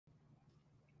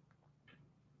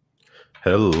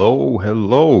Hello,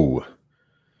 hello.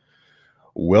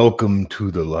 Welcome to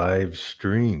the live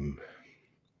stream.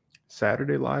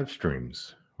 Saturday live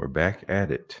streams. We're back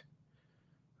at it.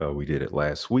 We did it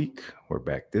last week. We're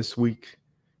back this week.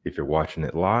 If you're watching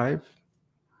it live,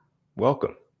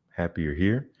 welcome. Happy you're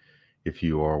here. If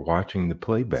you are watching the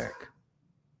playback,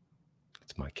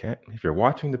 it's my cat. If you're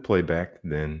watching the playback,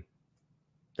 then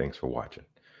thanks for watching.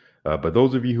 But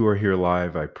those of you who are here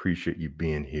live, I appreciate you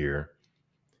being here.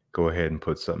 Go ahead and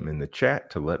put something in the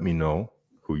chat to let me know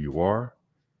who you are.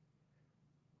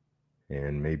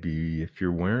 And maybe if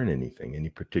you're wearing anything, any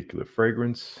particular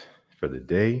fragrance for the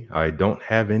day. I don't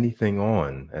have anything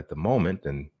on at the moment,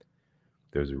 and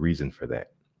there's a reason for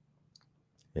that.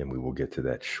 And we will get to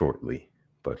that shortly.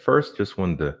 But first, just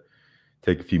wanted to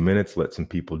take a few minutes, let some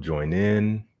people join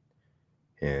in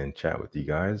and chat with you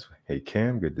guys. Hey,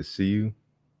 Cam, good to see you.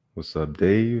 What's up,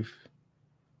 Dave?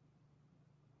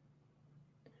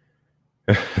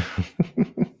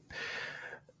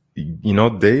 You know,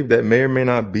 Dave, that may or may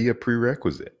not be a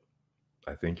prerequisite.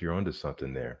 I think you're onto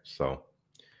something there. So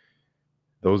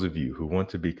those of you who want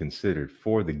to be considered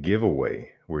for the giveaway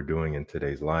we're doing in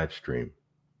today's live stream,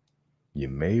 you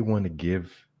may want to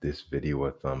give this video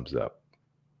a thumbs up.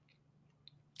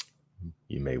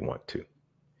 You may want to.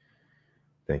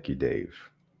 Thank you, Dave.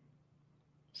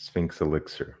 Sphinx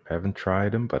Elixir. Haven't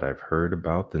tried them, but I've heard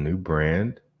about the new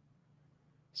brand,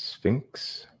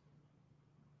 Sphinx.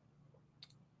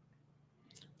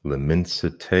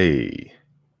 L'immensité.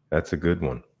 That's a good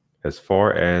one. As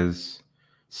far as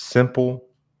simple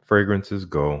fragrances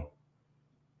go,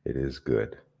 it is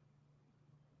good.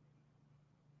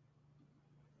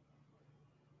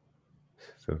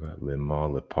 So got Le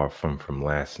Male Le Parfum from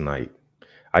last night.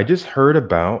 I just heard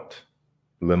about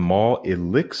Le Male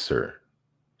Elixir.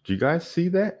 Did you guys see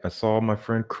that? I saw my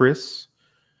friend Chris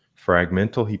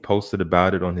Fragmental. He posted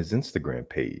about it on his Instagram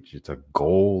page. It's a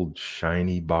gold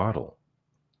shiny bottle.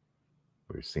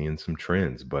 We're seeing some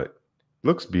trends, but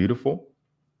looks beautiful.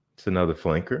 It's another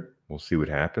flanker. We'll see what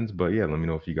happens. But yeah, let me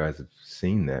know if you guys have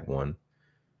seen that one,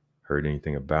 heard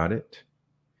anything about it.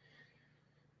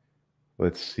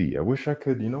 Let's see. I wish I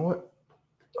could, you know what?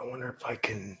 I wonder if I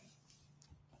can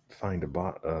find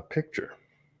a picture.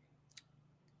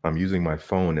 I'm using my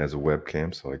phone as a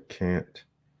webcam, so I can't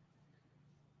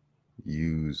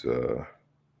use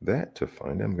that to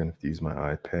find it. I'm going to have to use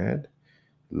my iPad.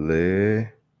 Le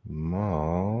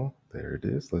Male. There it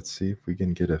is. Let's see if we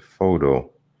can get a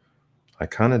photo. I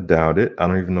kind of doubt it. I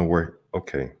don't even know where.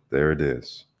 Okay, there it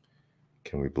is.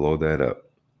 Can we blow that up?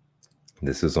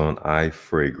 This is on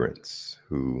iFragrance,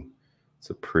 who it's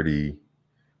a pretty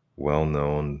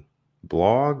well-known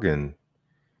blog and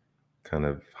kind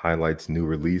of highlights new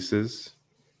releases.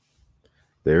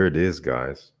 There it is,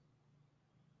 guys.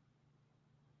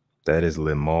 That is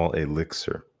Le Male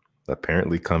Elixir,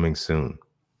 apparently coming soon.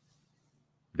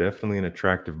 Definitely an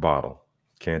attractive bottle.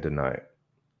 Can't deny it.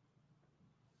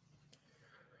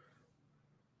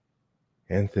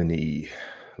 Anthony,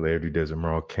 Laird Desert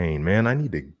Merle Kane. Man, I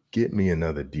need to get me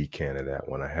another decant of that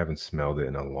one. I haven't smelled it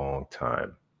in a long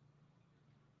time.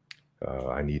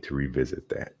 I need to revisit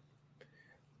that.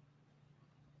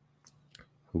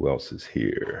 Who else is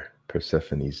here?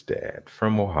 Persephone's dad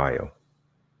from Ohio.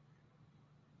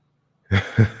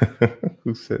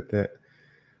 Who said that?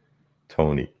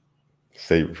 Tony.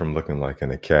 Save it from looking like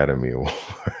an Academy Award.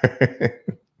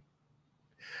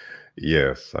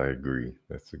 Yes, I agree.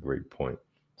 That's a great point.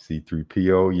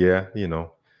 C3PO, yeah, you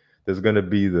know, there's going to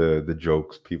be the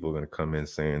jokes. People are going to come in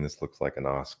saying this looks like an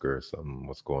Oscar or something.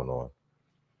 What's going on?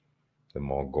 The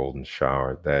Mall Golden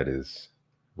Shower. That is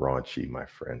raunchy, my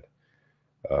friend.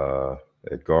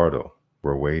 Edgardo,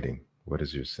 we're waiting. What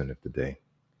is your sin of the day?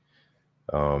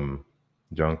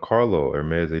 Giancarlo,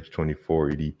 Hermes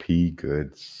H24 EDP.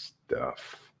 Good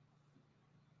stuff.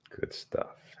 Good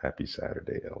stuff. Happy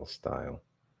Saturday, L Style.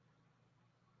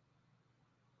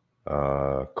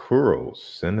 Kuros,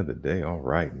 sin of the day. All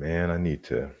right, man.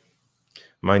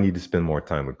 Might need to spend more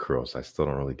time with Kuros. I still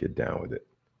don't really get down with it.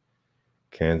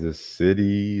 Kansas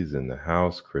City is in the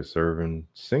house. Chris Irvin,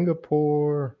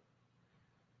 Singapore.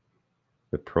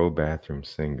 The Pro Bathroom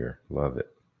Singer. Love it.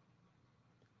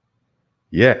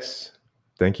 Yes.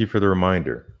 Thank you for the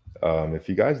reminder. If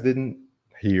you guys didn't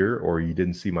hear or you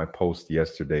didn't see my post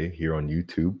yesterday here on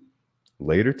YouTube,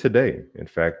 later today, in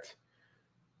fact,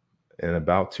 in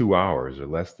about 2 hours or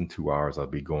less than 2 hours, I'll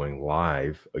be going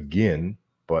live again,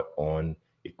 but on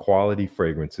Equality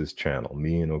Fragrances channel.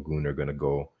 Me and Ogun are going to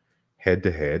go head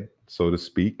to head, so to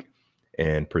speak,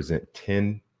 and present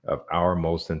 10 of our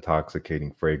most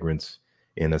intoxicating fragrance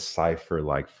in a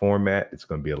cipher-like format. It's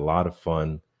going to be a lot of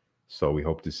fun. So we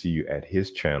hope to see you at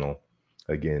his channel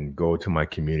again, go to my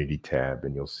community tab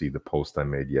and you'll see the post I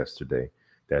made yesterday.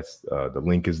 That's the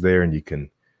link is there, and you can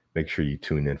make sure you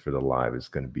tune in for the live. It's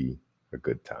going to be a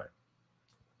good time.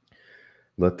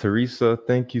 La Teresa,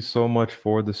 thank you so much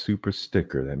for the super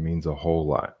sticker. That means a whole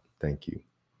lot. Thank you.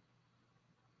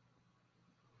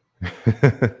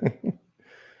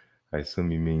 I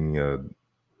assume you mean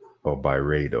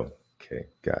Byredo. Okay,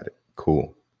 got it.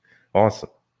 Cool. Awesome.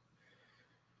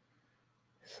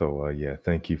 So, yeah,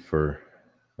 thank you for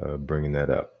bringing that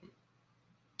up.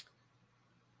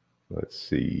 Let's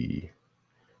see.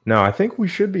 Now, I think we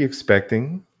should be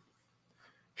expecting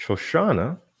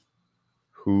Shoshana,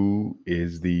 who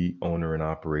is the owner and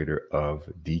operator of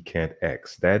Decant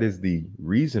X. That is the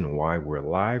reason why we're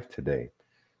live today.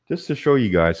 Just to show you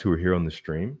guys who are here on the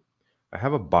stream, I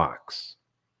have a box.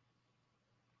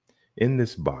 In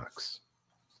this box,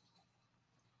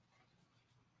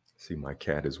 see, my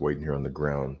cat is waiting here on the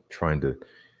ground, trying to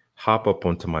hop up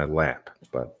onto my lap,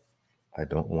 but I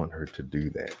don't want her to do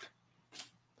that.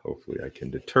 Hopefully I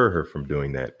can deter her from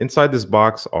doing that. Inside this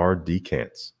box are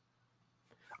decants.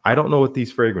 I don't know what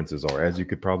these fragrances are. As you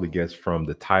could probably guess from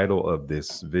the title of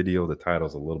this video, the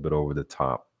title's a little bit over the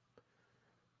top.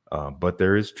 But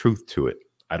there is truth to it.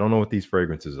 I don't know what these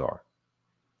fragrances are.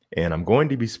 And I'm going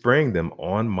to be spraying them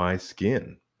on my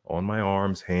skin, on my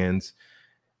arms, hands.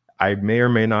 I may or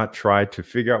may not try to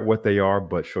figure out what they are,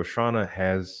 but Shoshana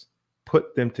has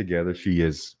put them together. She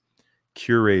has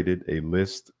curated a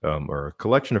list or a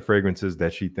collection of fragrances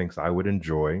that she thinks I would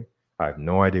enjoy. I have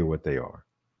no idea what they are.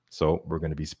 So we're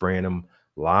going to be spraying them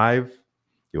live.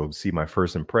 You'll see my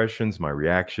first impressions, my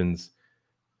reactions,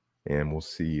 and we'll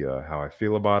see how I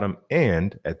feel about them.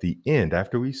 And at the end,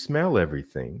 after we smell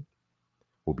everything,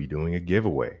 we'll be doing a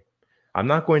giveaway. I'm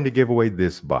not going to give away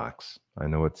this box. I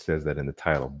know it says that in the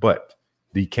title, but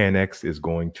Decant X is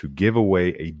going to give away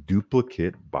a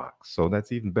duplicate box. So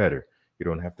that's even better. You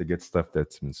don't have to get stuff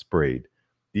that's been sprayed.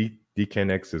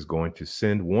 Decant X is going to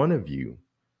send one of you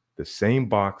the same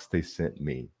box they sent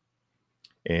me.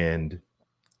 And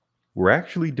we're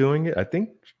actually doing it. I think,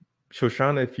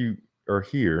 Shoshana, if you are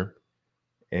here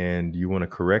and you want to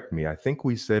correct me, I think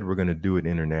we said we're going to do it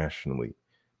internationally,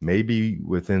 maybe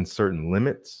within certain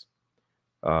limits.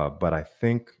 But I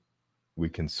think we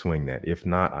can swing that. If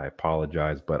not, I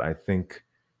apologize, but I think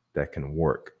that can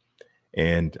work.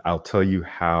 And I'll tell you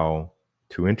how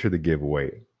to enter the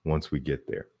giveaway once we get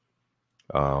there.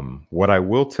 What I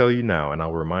will tell you now, and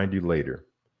I'll remind you later,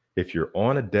 if you're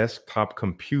on a desktop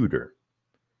computer,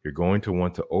 you're going to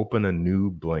want to open a new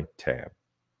blank tab.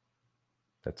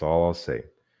 That's all I'll say.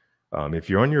 If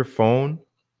you're on your phone,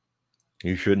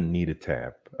 you shouldn't need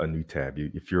a new tab.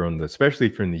 If you're on especially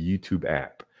if you're in the YouTube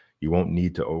app, you won't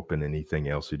need to open anything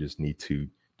else. You just need to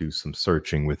do some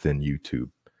searching within YouTube.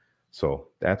 So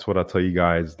that's what I'll tell you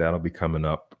guys. That'll be coming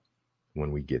up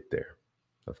when we get there,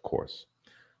 of course.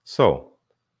 So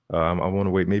I want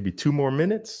to wait maybe 2 more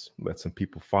minutes, let some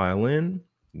people file in,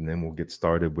 and then we'll get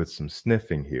started with some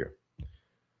sniffing here.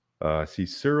 I see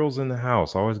Cyril's in the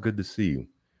house. Always good to see you.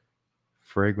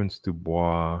 Fragrance du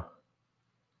Bois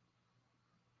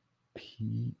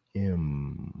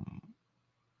PM.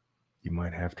 You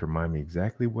might have to remind me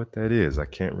exactly what that is. I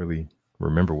can't really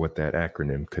remember what that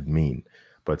acronym could mean,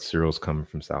 but Cyril's coming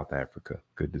from South Africa.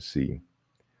 Good to see you.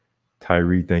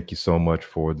 Tyree, thank you so much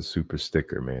for the super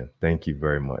sticker, man. Thank you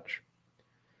very much.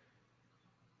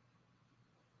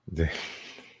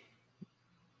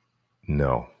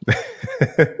 No,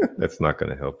 that's not going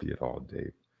to help you at all,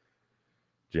 Dave.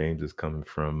 James is coming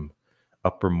from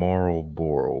Upper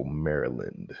Marlboro,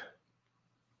 Maryland.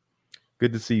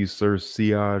 Good to see you, Sir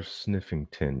Siage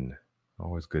Sniffington.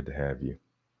 Always good to have you.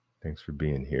 Thanks for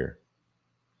being here.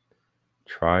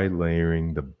 Try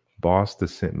layering the Boss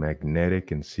Descent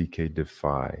Magnetic and CK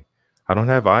Defy. I don't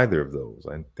have either of those.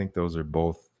 I think those are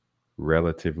both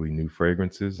relatively new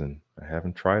fragrances, and I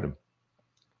haven't tried them.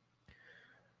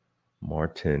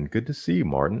 Martin, good to see you,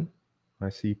 Martin. I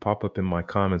see you pop up in my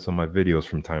comments on my videos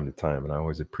from time to time, and I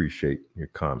always appreciate your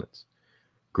comments.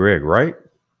 Greg, right?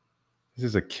 This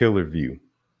is a killer view.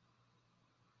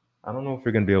 I don't know if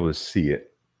you're going to be able to see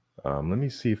it. Let me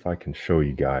see if I can show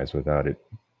you guys without it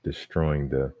destroying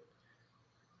the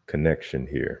connection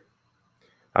here.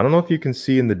 I don't know if you can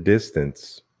see in the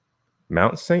distance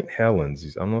Mount St. Helens.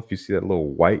 I don't know if you see that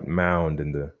little white mound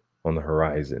on the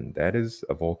horizon. That is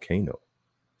a volcano.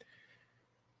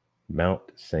 Mount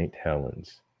St.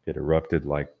 Helens. It erupted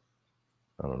like,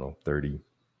 I don't know,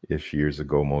 30-ish years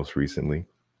ago most recently.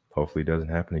 Hopefully it doesn't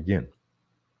happen again.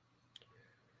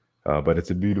 But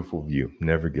it's a beautiful view.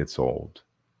 Never gets old.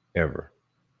 Ever.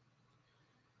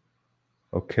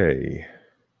 Okay.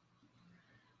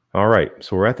 All right,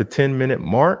 so we're at the 10-minute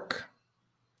mark.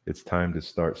 It's time to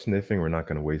start sniffing. We're not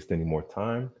going to waste any more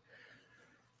time.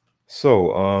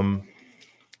 So,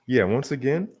 yeah, once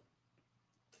again,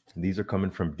 these are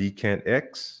coming from Decant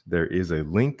X. There is a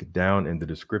link down in the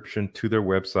description to their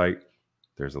website.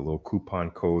 There's a little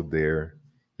coupon code there.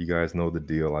 You guys know the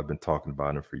deal. I've been talking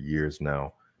about them for years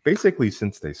now, basically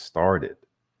since they started,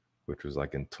 which was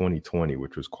like in 2020,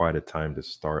 which was quite a time to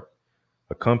start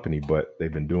a company, but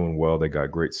they've been doing well. They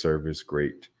got great service,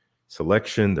 great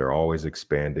selection. They're always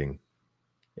expanding.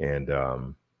 And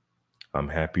I'm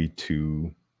happy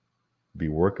to be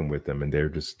working with them, and they're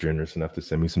just generous enough to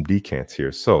send me some decants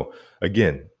here. So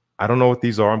again, I don't know what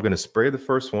these are. I'm going to spray the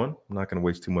first one. I'm not going to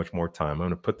waste too much more time. I'm going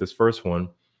to put this first one,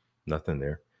 nothing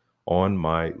there, on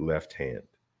my left hand.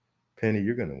 Penny,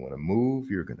 you're going to want to move.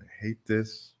 You're going to hate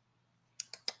this.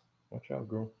 Watch out,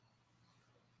 girl.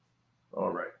 All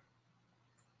right.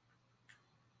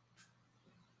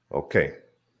 Okay.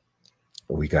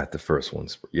 We got the first one.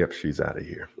 Yep, she's out of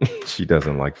here. She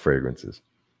doesn't like fragrances.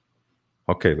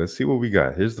 Okay, let's see what we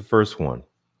got. Here's the first one.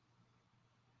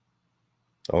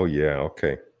 Oh, yeah,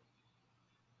 okay.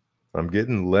 I'm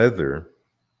getting leather,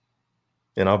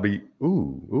 and I'll be,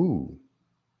 ooh.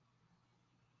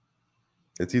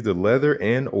 It's either leather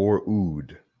and or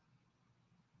oud.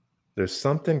 There's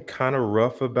something kind of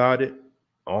rough about it,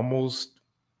 almost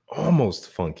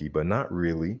funky, but not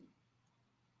really.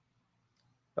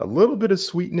 A little bit of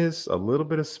sweetness, a little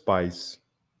bit of spice.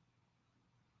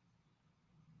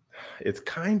 It's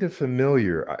kind of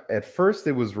familiar. At first,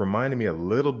 it was reminding me a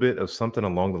little bit of something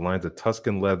along the lines of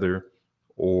Tuscan leather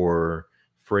or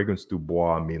Fragrance du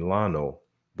Bois Milano,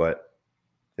 but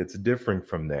it's different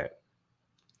from that.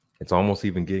 It's almost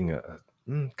even getting a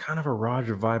kind of a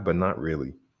Raja vibe, but not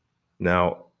really.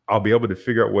 Now, I'll be able to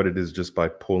figure out what it is just by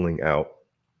pulling out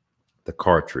the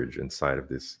cartridge inside of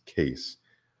this case.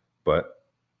 But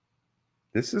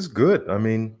this is good. I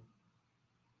mean,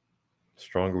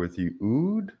 stronger with you,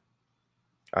 oud.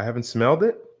 I haven't smelled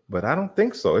it, but I don't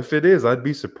think so. If it is, I'd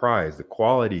be surprised. The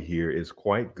quality here is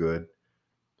quite good.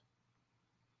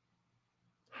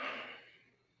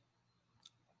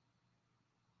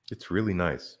 It's really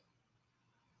nice.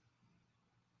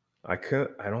 I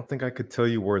don't think I could tell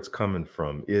you where it's coming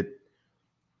from. It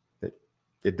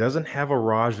doesn't have a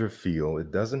Raja feel.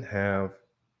 It doesn't have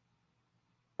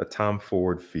a Tom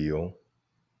Ford feel.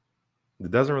 It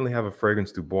doesn't really have a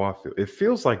Fragrance du Bois feel. It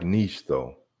feels like niche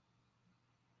though.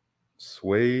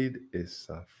 Suede is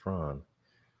saffron.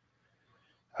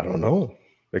 I don't know.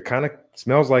 It kind of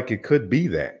smells like it could be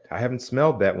that. I haven't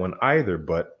smelled that one either,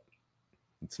 but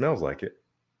it smells like it.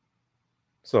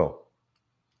 So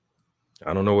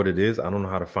I don't know what it is. I don't know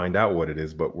how to find out what it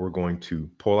is, but we're going to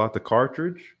pull out the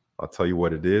cartridge. I'll tell you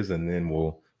what it is, and then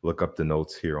we'll look up the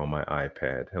notes here on my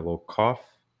iPad. Hello, cough.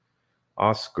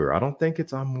 Oscar. I don't think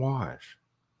it's Amouage,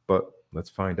 but let's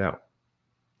find out.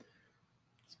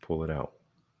 Let's pull it out.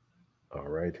 All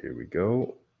right, here we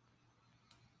go.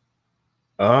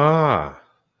 Ah,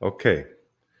 okay.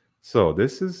 So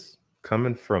this is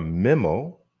coming from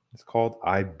Memo. It's called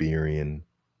Iberian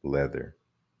leather.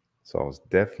 So I was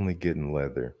definitely getting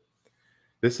leather.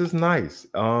 This is nice.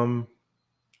 I'm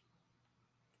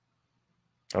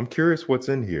curious what's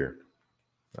in here.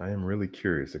 I am really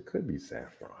curious. It could be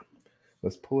saffron.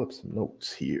 Let's pull up some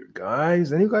notes here,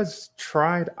 guys. Any of you guys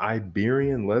tried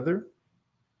Iberian leather?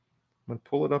 I'm going to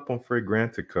pull it up on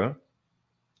Fragrantica.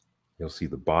 You'll see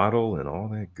the bottle and all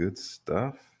that good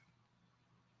stuff.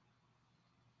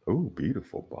 Oh,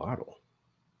 beautiful bottle.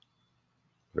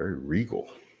 Very regal.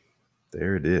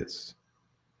 There it is.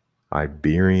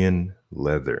 Iberian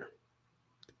leather.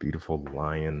 Beautiful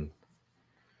lion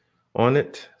on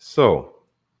it. So,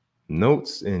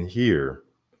 notes in here.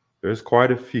 There's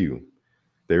quite a few.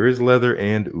 There is leather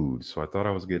and oud, so I thought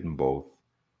I was getting both.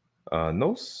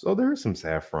 Notes. Oh, there is some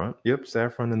saffron. Yep,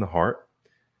 saffron in the heart.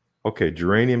 Okay,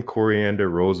 geranium, coriander,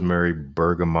 rosemary,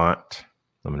 bergamot.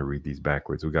 I'm going to read these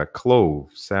backwards. We got clove,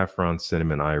 saffron,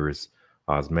 cinnamon, iris,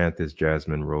 osmanthus,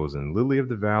 jasmine, rose, and lily of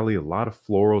the valley. A lot of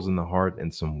florals in the heart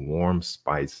and some warm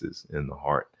spices in the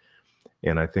heart.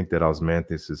 And I think that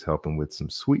osmanthus is helping with some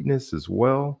sweetness as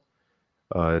well.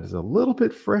 It's a little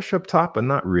bit fresh up top, but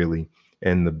not really.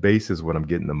 And the base is what I'm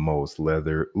getting the most.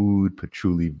 Leather, oud,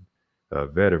 patchouli,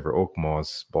 vetiver, oak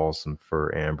moss, balsam,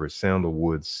 fir, amber,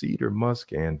 sandalwood, cedar,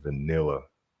 musk, and vanilla.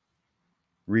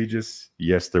 Regis,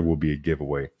 yes, there will be a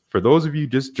giveaway. For those of you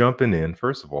just jumping in,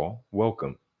 first of all,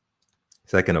 welcome.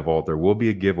 Second of all, there will be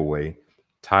a giveaway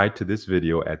tied to this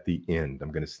video at the end.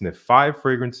 I'm going to sniff 5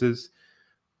 fragrances.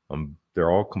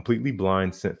 They're all completely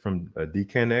blind, sent from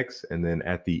Decant X. And then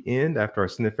at the end, after I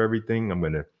sniff everything, I'm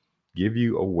going to give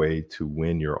you a way to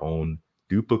win your own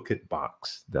duplicate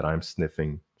box that I'm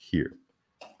sniffing here.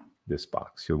 This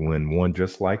box, you'll win one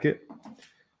just like it.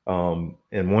 And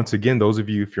once again, those of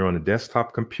you, if you're on a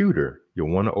desktop computer, you'll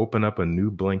want to open up a new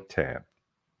blank tab.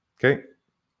 Okay.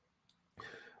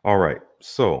 All right.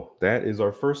 So that is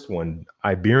our first one.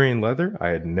 Iberian leather. I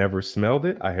had never smelled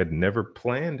it. I had never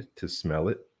planned to smell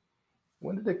it.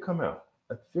 When did it come out?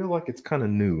 I feel like it's kind of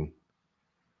new.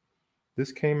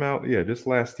 This came out, yeah, just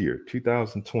last year,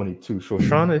 2022.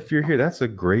 Shoshana, if you're here, that's a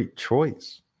great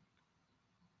choice.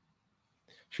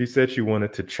 She said she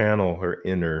wanted to channel her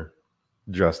inner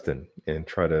Justin and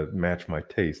try to match my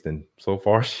taste. And so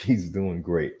far, she's doing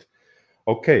great.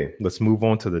 Okay, let's move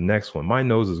on to the next one. My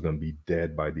nose is going to be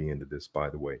dead by the end of this, by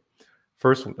the way.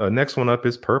 Next one up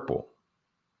is purple.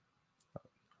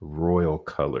 Royal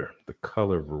color, the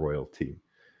color of royalty.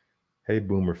 Hey,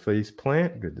 Boomer Face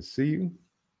Plant, good to see you.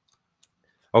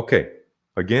 Okay,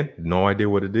 again, no idea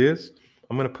what it is.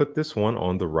 I'm going to put this one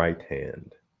on the right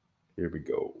hand. Here we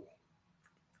go.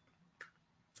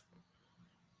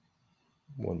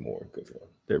 One more good one.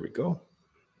 There we go.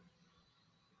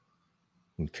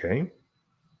 Okay.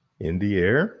 In the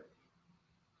air.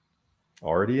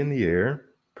 Already in the air.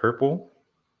 Purple.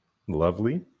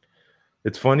 Lovely.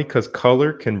 It's funny because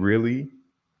color can really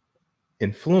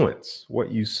influence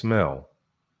what you smell.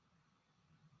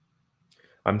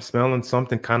 I'm smelling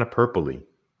something kind of purpley,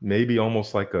 maybe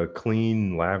almost like a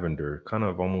clean lavender, kind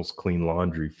of almost clean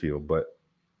laundry feel, but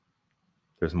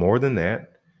there's more than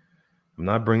that. I'm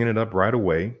not bringing it up right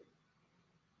away.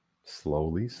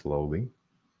 Slowly, slowly.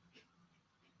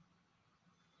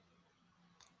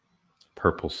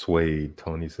 Purple suede.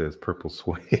 Tony says purple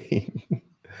suede.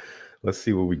 Let's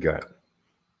see what we got.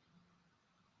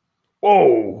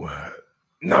 Oh,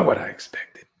 not what I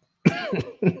expected.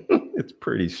 It's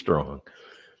pretty strong.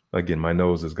 Again, my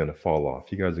nose is going to fall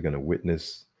off. You guys are going to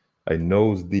witness a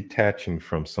nose detaching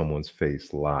from someone's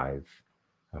face live.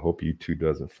 I hope YouTube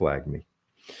doesn't flag me.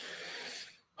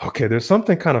 Okay, there's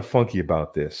something kind of funky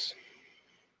about this.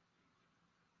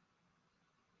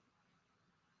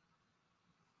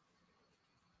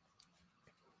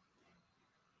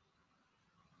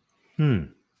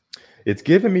 It's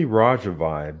giving me Raja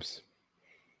vibes.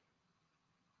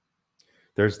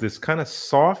 There's this kind of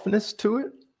softness to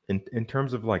it in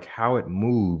terms of like how it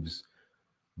moves,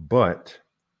 but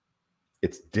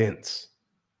it's dense.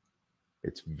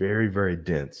 It's very, very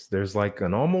dense. There's like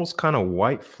an almost kind of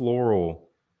white floral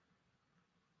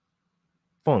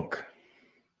funk.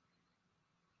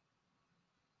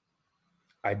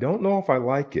 I don't know if I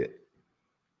like it.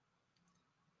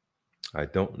 I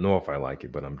don't know if I like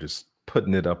it, but I'm just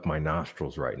putting it up my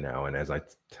nostrils right now. And as I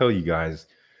tell you guys,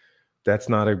 that's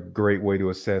not a great way to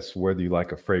assess whether you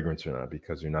like a fragrance or not,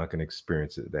 because you're not going to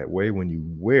experience it that way when you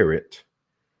wear it.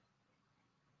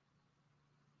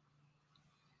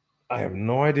 I have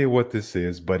no idea what this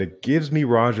is, but it gives me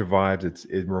Raja vibes.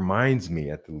 It reminds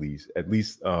me at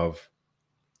least of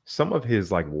some of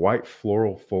his like white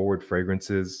floral forward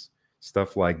fragrances,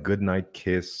 stuff like Goodnight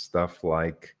Kiss, stuff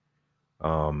like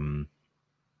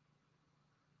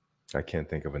I can't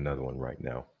think of another one right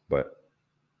now, but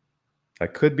I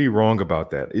could be wrong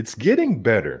about that. It's getting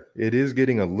better. It is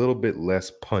getting a little bit less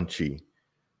punchy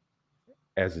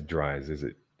as it dries. Is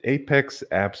it Apex?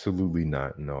 Absolutely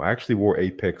not. No, I actually wore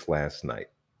Apex last night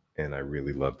and I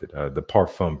really loved it. The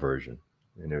Parfum version,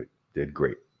 and it did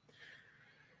great.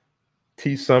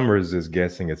 T Summers is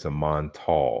guessing it's a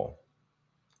Montal.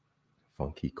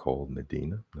 Funky Cold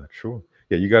Medina. Not sure.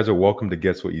 Yeah, you guys are welcome to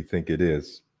guess what you think it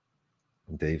is.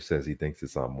 Dave says he thinks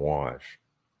it's Amouage.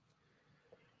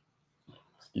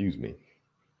 Excuse me.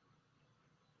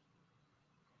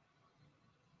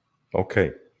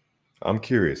 Okay. I'm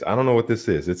curious. I don't know what this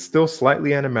is. It's still slightly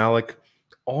animalic,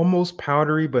 almost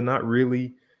powdery, but not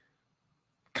really.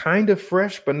 Kind of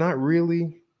fresh, but not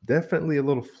really. Definitely a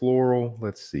little floral.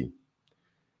 Let's see.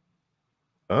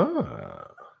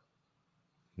 Not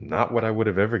what I would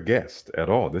have ever guessed at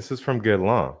all. This is from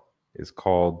Guerlain. It's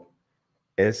called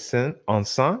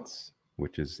Encens,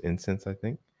 which is incense, I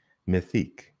think.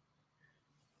 Mythique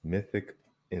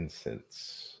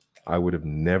incense. I would have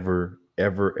never,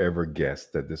 ever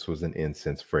guessed that this was an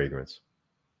incense fragrance.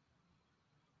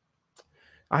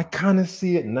 I kind of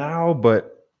see it now,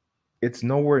 but it's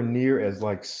nowhere near as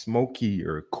like smoky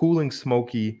or cooling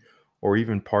smoky or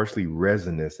even partially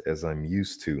resinous as I'm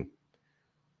used to.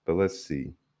 But let's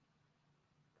see.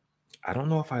 I don't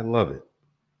know if I love it.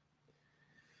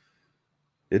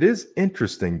 It is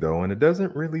interesting though, and it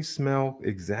doesn't really smell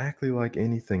exactly like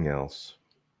anything else.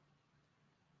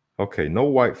 Okay, no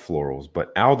white florals,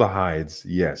 but aldehydes,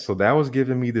 yes. So that was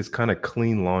giving me this kind of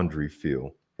clean laundry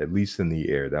feel. at least in the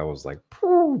air. That was like,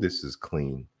 "Pooh, this is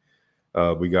clean."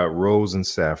 We got rose and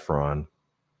saffron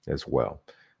as well.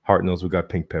 Heart notes, we got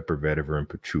pink pepper, vetiver, and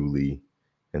patchouli.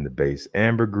 And the base,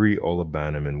 ambergris,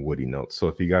 olibanum, and woody notes. So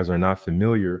if you guys are not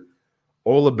familiar,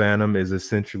 olibanum is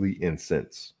essentially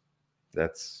incense.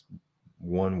 That's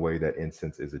one way that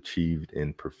incense is achieved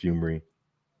in perfumery.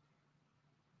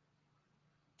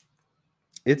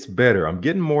 It's better. I'm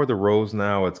getting more of the rose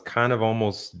now. It's kind of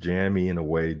almost jammy in a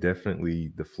way.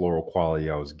 Definitely the floral quality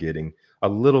I was getting. A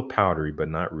little powdery, but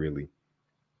not really.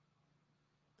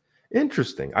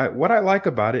 Interesting. What I like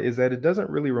about it is that it doesn't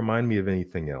really remind me of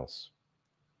anything else.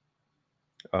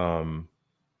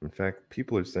 In fact,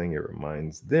 people are saying it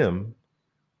reminds them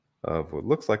of what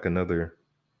looks like another.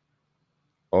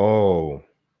 Oh,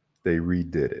 they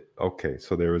redid it. Okay,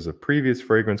 so there was a previous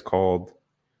fragrance called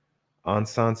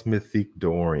Encens Mythique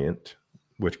d'Orient,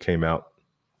 which came out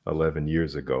 11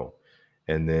 years ago.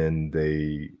 And then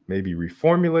they maybe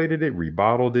reformulated it,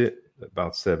 rebottled it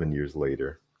about 7 years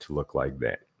later to look like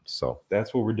that. So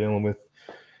that's what we're dealing with.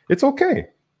 It's okay.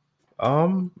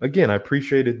 Again, I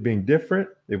appreciate it being different.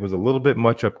 It was a little bit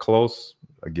much up close.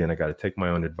 Again, I got to take my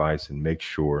own advice and make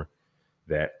sure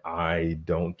that I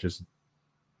don't just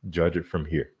judge it from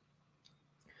here.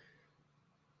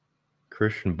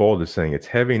 Christian Bold is saying it's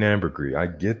heavy and ambergris. I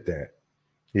get that.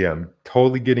 Yeah, I'm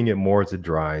totally getting it more as it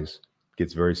dries. It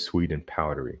gets very sweet and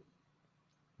powdery.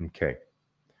 Okay.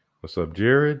 What's up,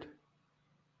 Jared?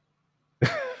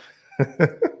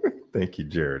 Thank you,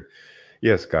 Jared.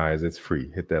 Yes, guys, it's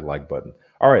free. Hit that like button.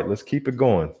 All right, let's keep it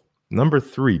going. Number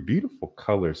 3, beautiful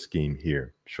color scheme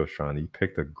here. Shoshana, you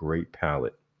picked a great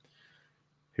palette.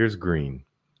 Here's green,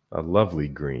 a lovely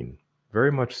green,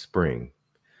 very much spring.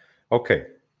 Okay.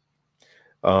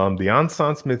 The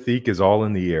Encens Mythique is all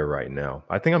in the air right now.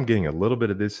 I think I'm getting a little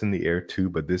bit of this in the air too,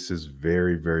 but this is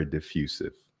very, very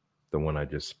diffusive, the one I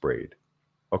just sprayed.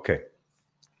 Okay.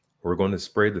 We're going to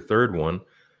spray the third one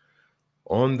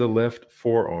on the left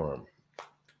forearm.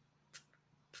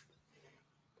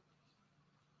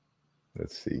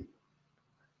 Let's see.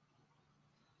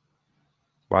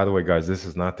 By the way, guys, this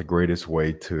is not the greatest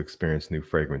way to experience new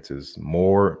fragrances.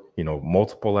 More,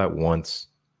 multiple at once.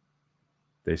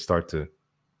 They start to,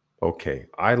 okay,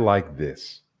 I like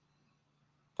this.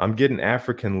 I'm getting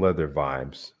African leather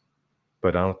vibes,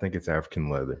 but I don't think it's African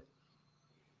leather.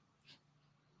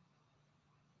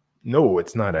 No,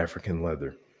 it's not African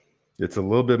leather. It's a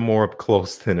little bit more up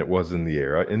close than it was in the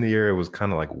air. In the air, it was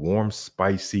kind of like warm,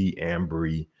 spicy,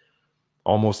 ambery,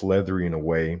 almost leathery in a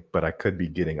way, but I could be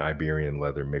getting Iberian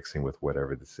leather mixing with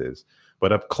whatever this is.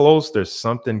 But up close, there's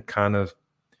something kind of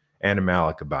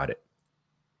animalic about it,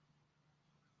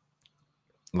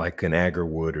 like an agar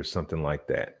wood or something like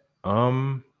that.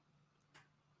 I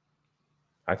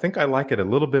think I like it a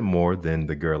little bit more than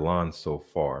the Guerlain so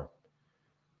far.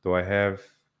 Do I have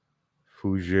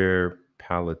Fougère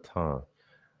Palatin?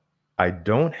 I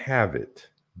don't have it,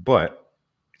 but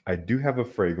I do have a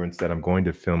fragrance that I'm going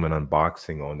to film an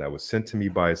unboxing on that was sent to me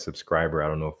by a subscriber. I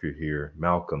don't know if you're here,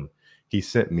 Malcolm. He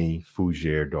sent me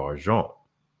Fougère d'Argent,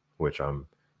 which I'm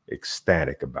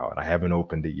ecstatic about. I haven't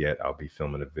opened it yet. I'll be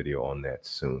filming a video on that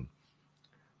soon.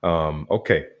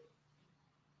 Okay.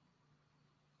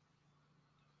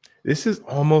 This is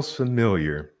almost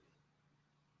familiar.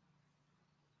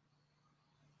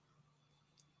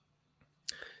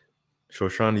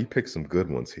 Shoshana, you picked some good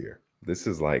ones here. This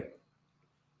is like,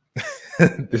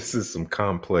 this is some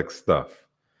complex stuff.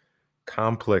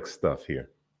 Complex stuff here.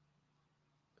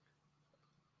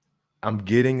 I'm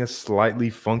getting a slightly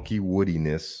funky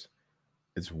woodiness.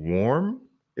 It's warm.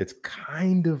 It's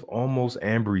kind of almost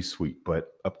ambery sweet,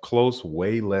 but up close,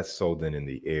 way less so than in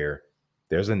the air.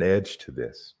 There's an edge to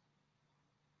this.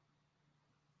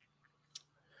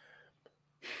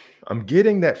 I'm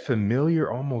getting that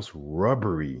familiar, almost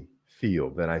rubbery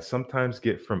feel that I sometimes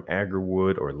get from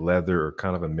agarwood or leather or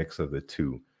kind of a mix of the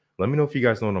two. Let me know if you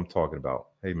guys know what I'm talking about.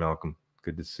 Hey, Malcolm,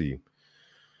 good to see you.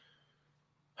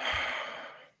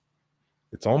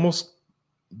 It's almost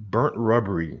burnt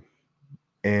rubbery,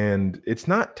 and it's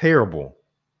not terrible,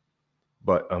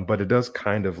 but it does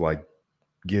kind of like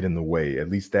get in the way,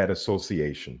 at least that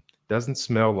association. Doesn't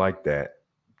smell like that,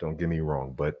 don't get me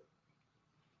wrong, but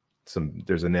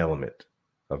there's an element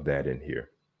of that in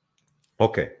here.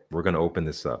 Okay, we're going to open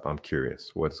this up. I'm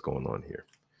curious what's going on here.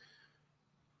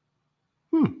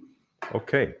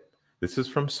 Okay, this is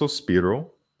from Sospiro,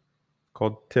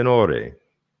 called Tenore.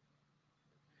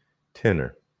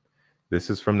 Tenor. This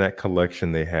is from that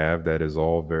collection they have that is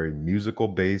all very musical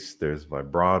based. There's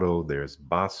vibrato, there's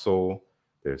basso,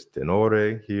 there's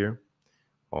tenore here,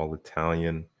 all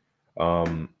Italian.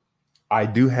 I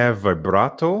do have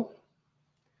vibrato,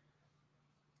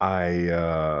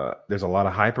 There's a lot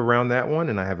of hype around that one,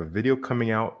 and I have a video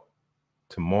coming out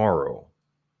tomorrow,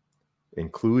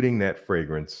 including that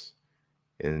fragrance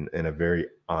in a very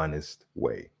honest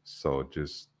way. So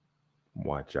just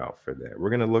watch out for that. We're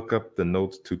gonna look up the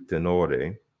notes to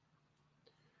Tenore.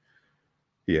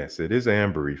 Yes, it is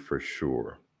ambery for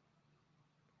sure.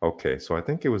 Okay, so I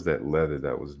think it was that leather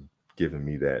that was giving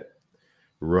me that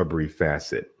rubbery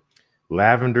facet.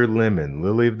 Lavender, lemon,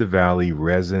 lily of the valley,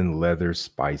 resin, leather,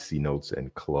 spicy notes,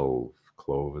 and clove.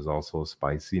 Clove is also a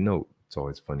spicy note. It's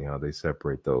always funny how they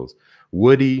separate those.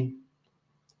 Woody,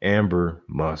 amber,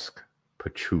 musk,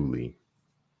 patchouli.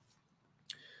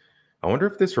 I wonder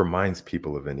if this reminds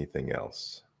people of anything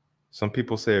else. Some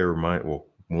people say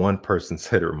one person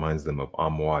said it reminds them of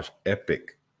Amouage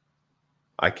Epic.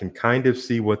 I can kind of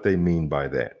see what they mean by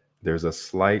that. There's a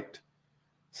slight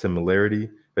similarity.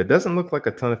 It doesn't look like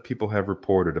a ton of people have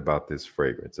reported about this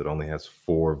fragrance. It only has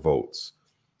 4 votes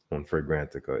on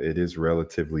Fragrantica. It is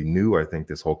relatively new. I think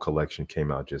this whole collection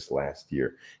came out just last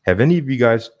year. Have any of you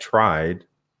guys tried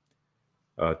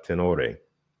Tenore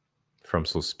from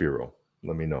Sospiro?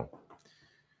 Let me know.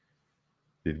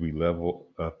 Did we level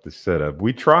up the setup?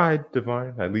 We tried,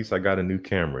 Divine. At least I got a new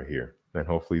camera here, and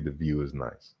hopefully the view is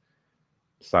nice.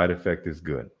 Side effect is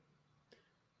good.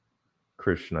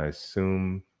 Christian, I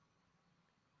assume.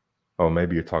 Oh,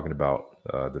 maybe you're talking about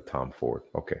the Tom Ford.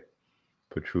 Okay.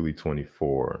 Patchouli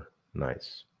 24.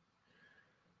 Nice.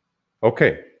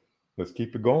 Okay, let's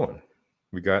keep it going.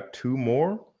 We got 2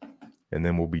 more, and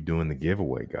then we'll be doing the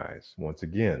giveaway, guys. Once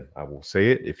again, I will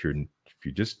say it. If you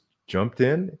just jumped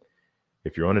in,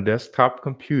 if you're on a desktop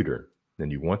computer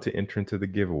and you want to enter into the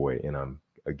giveaway, and I'm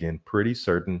again pretty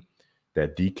certain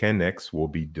that Decant X will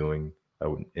be doing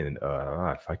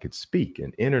if I could speak,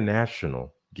 an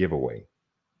international giveaway.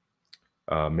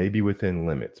 Maybe within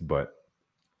limits, but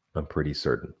I'm pretty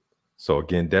certain. So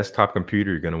again, desktop computer,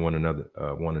 you're going to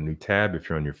want a new tab. If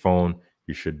you're on your phone,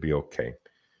 you should be okay.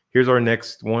 Here's our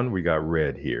next one. We got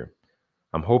red here.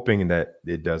 I'm hoping that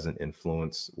it doesn't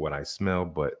influence what I smell,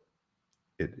 but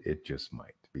it just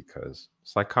might, because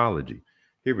psychology.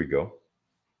 Here we go.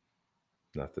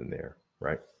 Nothing there,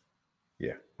 right?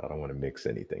 Yeah, I don't want to mix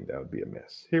anything. That would be a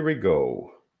mess. Here we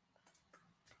go.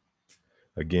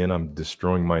 Again, I'm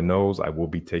destroying my nose. I will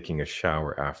be taking a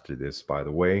shower after this, by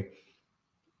the way.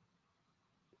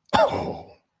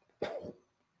 Oh.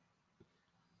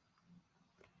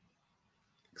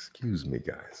 Excuse me,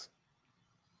 guys.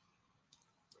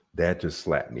 That just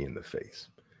slapped me in the face.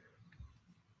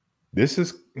 This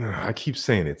is, I keep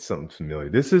saying it's something familiar.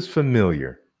 This is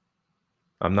familiar.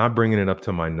 I'm not bringing it up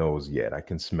to my nose yet. I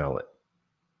can smell it.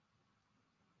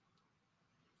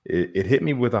 It hit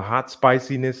me with a hot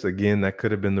spiciness. Again, that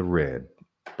could have been the red,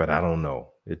 but I don't know.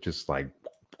 It just like,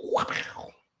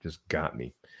 wow, just got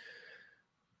me.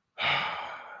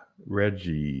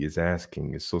 Reggie is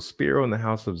asking, is Sospiro in the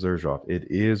House of Xerjoff? It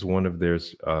is one of their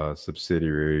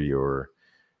subsidiary or,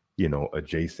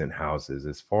 adjacent houses,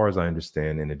 as far as I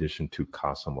understand, in addition to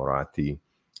Casa Moratti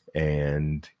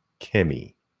and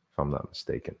Chemi, if I'm not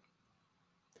mistaken.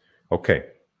 Okay.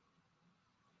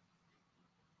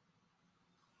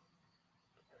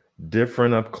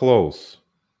 Different up close.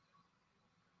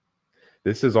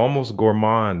 This is almost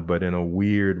gourmand, but in a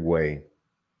weird way.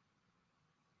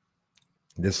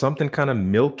 There's something kind of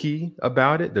milky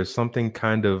about it. There's something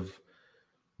kind of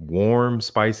warm,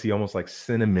 spicy, almost like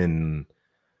cinnamon,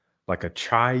 like a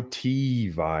chai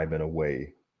tea vibe in a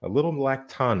way. A little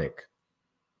lactonic.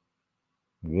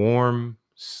 Warm,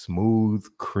 smooth,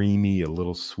 creamy, a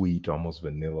little sweet, almost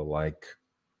vanilla-like.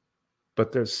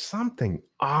 But there's something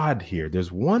odd here.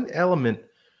 There's one element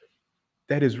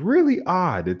that is really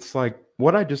odd. It's like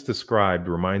what I just described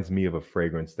reminds me of a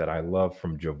fragrance that I love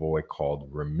from Javoy called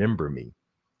Remember Me,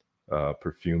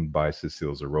 perfumed by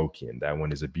Cecile Zarokian. That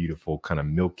one is a beautiful kind of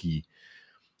milky,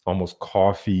 almost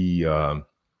coffee,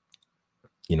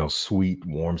 sweet,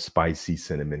 warm, spicy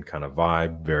cinnamon kind of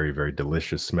vibe. Very, very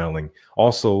delicious smelling.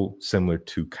 Also similar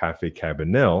to Café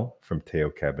Cabanel from Teo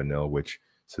Cabanel, which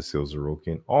Cecile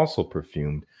Zarokian also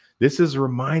perfumed. This is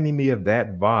reminding me of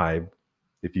that vibe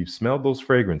if you've smelled those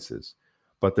fragrances.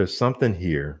 But there's something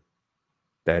here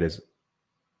that is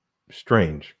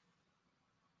strange.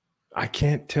 I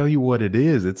can't tell you what it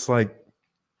is. It's like,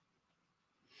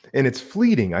 and it's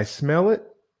fleeting. I smell it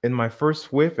in my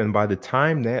first whiff, and by the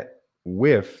time that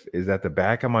whiff is at the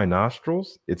back of my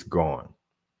nostrils, it's gone.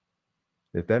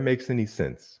 If that makes any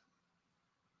sense.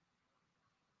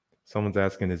 Someone's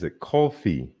asking, is it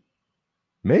Kulfi?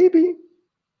 Maybe.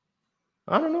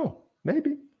 I don't know.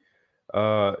 Maybe.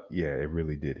 Yeah, it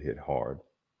really did hit hard.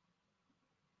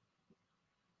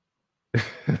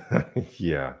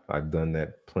 Yeah, I've done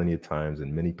that plenty of times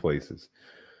in many places.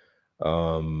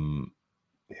 Um,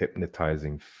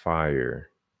 Hypnotizing fire.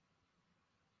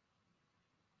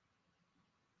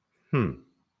 Hmm.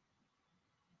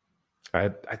 I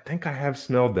think I have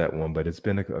smelled that one, but it's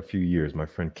been a few years. My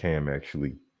friend Cam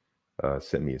actually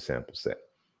sent me a sample set.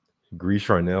 Gris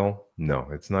Charnel? No,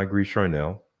 it's not Gris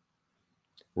Charnel.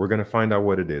 We're gonna find out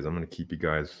what it is. I'm gonna keep you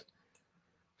guys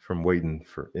from waiting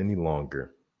for any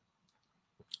longer.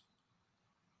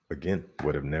 Again,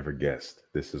 would have never guessed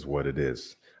this is what it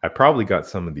is. I probably got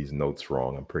some of these notes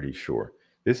wrong, I'm pretty sure.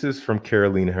 This is from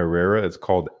Carolina Herrera. It's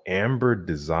called Amber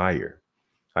Desire.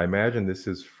 I imagine this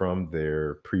is from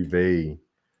their Privé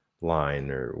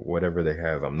line or whatever they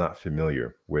have. I'm not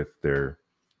familiar with their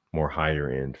more higher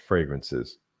end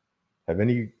fragrances. Have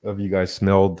any of you guys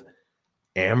smelled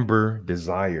Amber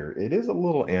Desire? It is a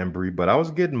little ambery, but I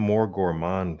was getting more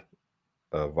gourmand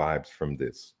vibes from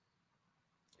this.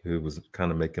 It was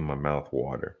kind of making my mouth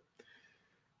water.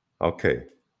 Okay,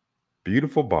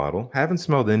 beautiful bottle. Haven't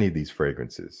smelled any of these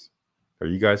fragrances. Are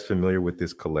you guys familiar with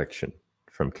this collection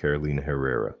from Carolina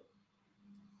Herrera?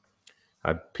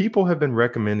 People have been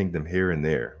recommending them here and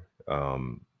there,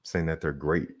 saying that they're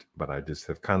great, but I just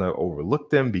have kind of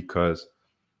overlooked them because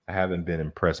I haven't been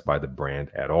impressed by the brand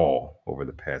at all over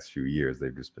the past few years.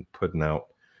 They've just been putting out,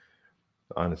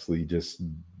 honestly, just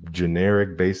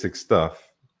generic, basic stuff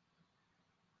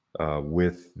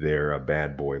with their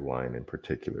bad boy line in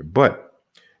particular. But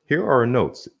here are our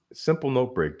notes. Simple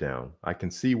note breakdown. I can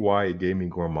see why it gave me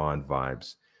gourmand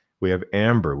vibes. We have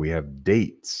amber, we have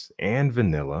dates and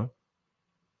vanilla.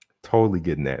 Totally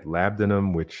getting that.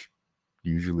 Labdanum, which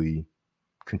usually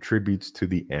contributes to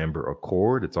the amber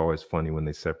accord. It's always funny when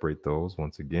they separate those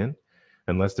once again,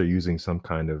 unless they're using some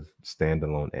kind of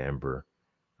standalone amber,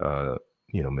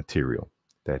 material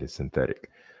that is synthetic.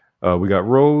 We got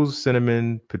rose,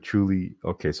 cinnamon, patchouli.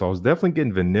 Okay, so I was definitely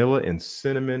getting vanilla and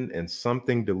cinnamon and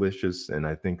something delicious, and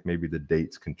I think maybe the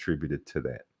dates contributed to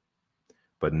that,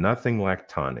 but nothing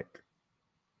lactonic.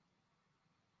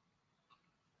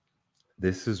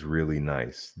 This is really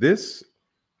nice.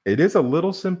 It is a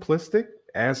little simplistic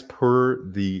as per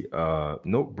the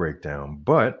note breakdown,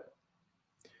 but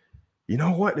you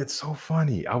know what? It's so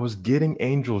funny. I was getting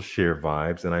angel share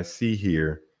vibes, and I see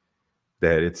here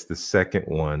that it's the second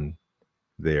one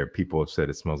there. People have said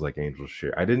it smells like angel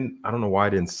share. I don't know why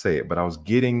I didn't say it, but I was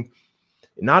getting,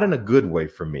 not in a good way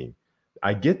for me.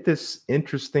 I get this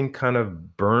interesting kind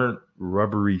of burnt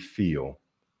rubbery feel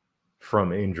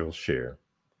from angel share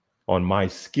on my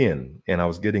skin, and I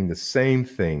was getting the same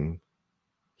thing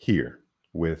here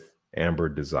with Amber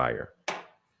Desire.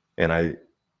 And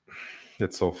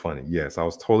it's so funny. Yes, I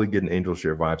was totally getting angel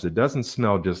share vibes. It doesn't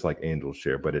smell just like angel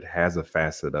share, but it has a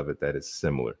facet of it that is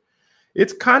similar.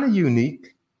 It's kind of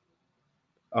unique.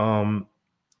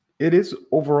 It is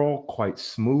overall quite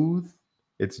smooth.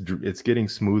 It's getting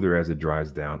smoother as it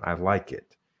dries down. I like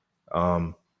it.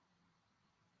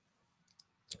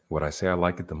 What I say I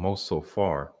like it the most so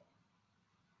far.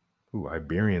 Ooh,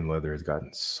 Iberian leather has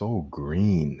gotten so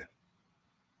green.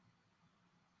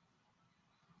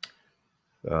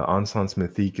 Encens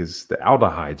Mythique is, the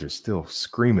aldehydes are still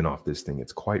screaming off this thing.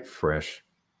 It's quite fresh.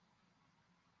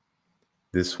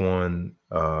 This one,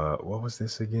 what was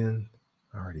this again?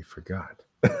 I already forgot.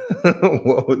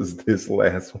 What was this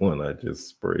last one I just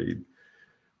sprayed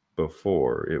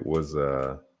before? It was,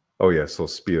 oh yeah,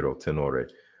 Sospiro Tenore.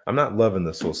 I'm not loving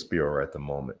the Sospiro at the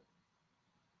moment.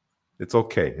 It's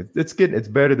okay. It's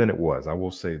better than it was. I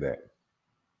will say that.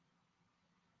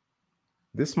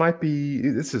 This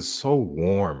is so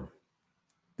warm.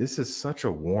 This is such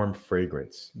a warm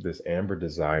fragrance, this Amber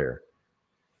Desire.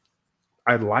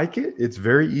 I like it. It's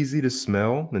very easy to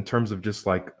smell in terms of just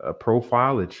like a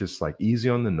profile. It's just like easy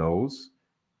on the nose.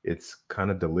 It's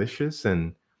kind of delicious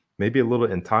and maybe a little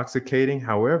intoxicating.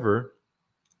 However,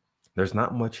 there's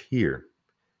not much here.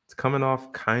 It's coming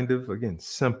off kind of, again,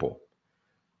 simple.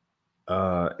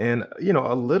 And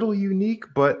a little unique,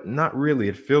 but not really.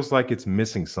 It feels like it's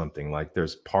missing something. Like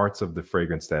there's parts of the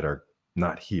fragrance that are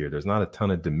not here. There's not a ton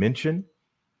of dimension,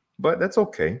 but that's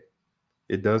okay.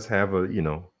 It does have a,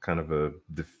 kind of a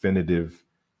definitive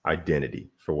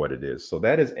identity for what it is. So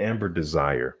that is Amber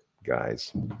Desire,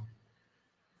 guys.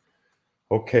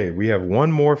 Okay, we have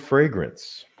one more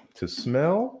fragrance to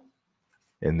smell,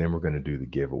 and then we're going to do the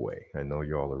giveaway. I know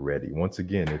y'all are ready. Once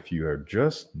again, if you are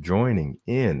just joining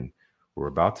in, we're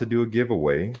about to do a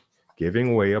giveaway,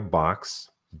 giving away a box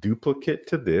duplicate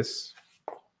to this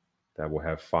that will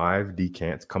have 5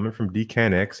 decants coming from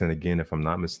Decant X. And again, if I'm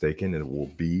not mistaken, it will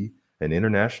be an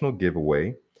international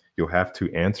giveaway. You'll have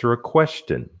to answer a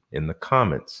question in the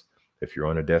comments If you're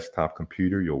on a desktop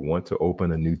computer, you'll want to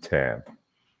open a new tab.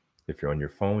 If you're on your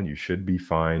phone, you should be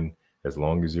fine as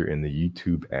long as you're in the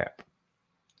YouTube app.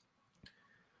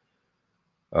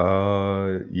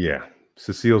 Yeah,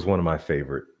 Cecile's one of my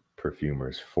favorite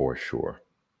perfumers for sure.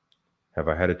 Have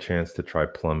I had a chance to try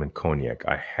plum and cognac?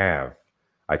 I have.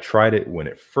 I tried it when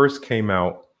it first came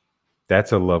out.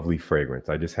 That's a lovely fragrance.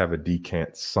 I just have a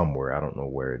decant somewhere. I don't know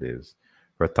where it is.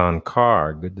 Ratan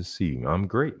Kar, good to see you. I'm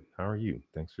great. How are you?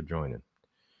 Thanks for joining.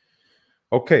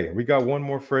 Okay, we got one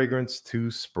more fragrance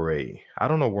to spray. I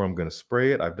don't know where I'm going to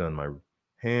spray it. I've done my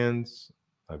hands.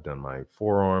 I've done my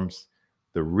forearms.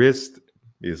 The wrist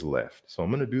is left. So I'm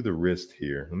going to do the wrist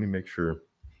here. Let me make sure.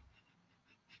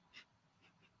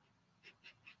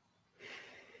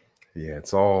 Yeah,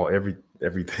 it's all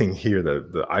everything here.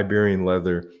 The Iberian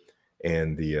leather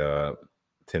and the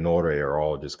Tenore are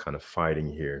all just kind of fighting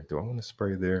here. Do I want to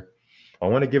spray there? I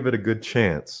want to give it a good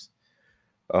chance.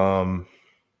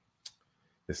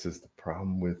 This is the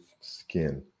problem with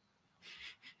skin.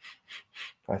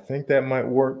 I think that might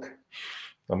work.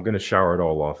 I'm going to shower it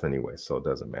all off anyway, so it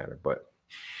doesn't matter. But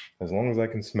as long as I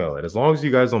can smell it, as long as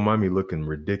you guys don't mind me looking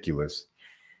ridiculous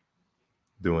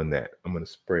doing that, I'm going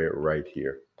to spray it right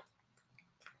here.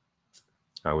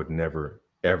 I would never,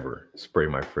 ever spray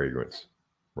my fragrance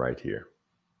right here.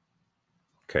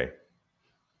 Okay.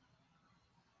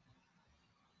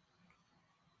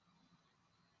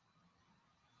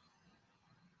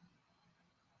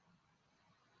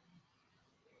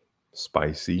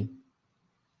 Spicy.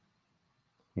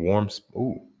 Warm.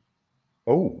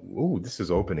 Oh, this is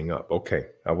opening up. Okay.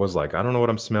 I was like, I don't know what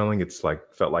I'm smelling. It's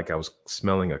like, felt like I was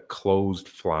smelling a closed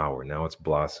flower. Now it's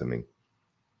blossoming.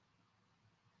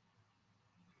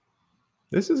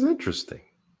 This is interesting.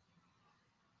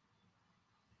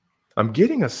 I'm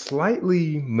getting a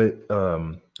slightly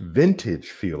vintage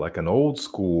feel, like an old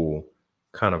school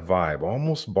kind of vibe,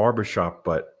 almost barbershop,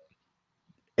 but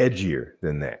edgier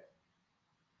than that.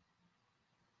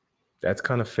 That's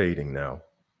kind of fading now.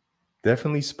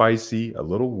 Definitely spicy, a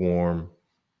little warm.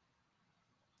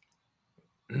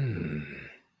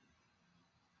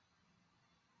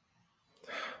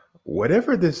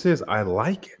 Whatever this is, I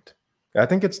like it. I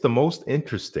think it's the most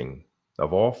interesting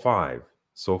of all 5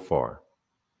 so far.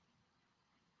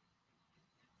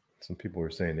 Some people were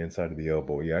saying inside of the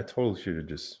elbow. Yeah, I totally should have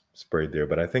just sprayed there,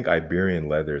 but I think Iberian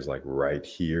leather is like right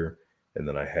here. And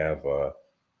then I have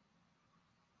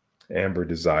Amber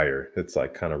Desire. It's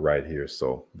like kind of right here.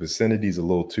 So vicinity is a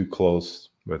little too close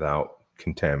without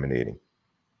contaminating.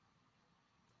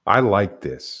 I like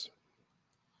this.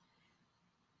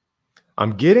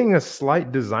 I'm getting a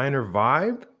slight designer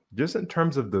vibe just in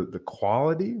terms of the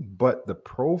quality, but the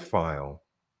profile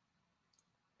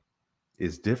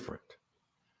is different.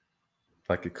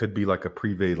 Like it could be like a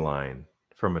Privé line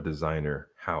from a designer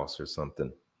house or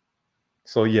something.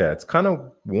 So yeah, it's kind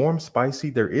of warm, spicy.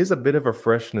 There is a bit of a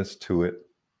freshness to it.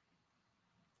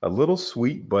 A little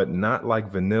sweet, but not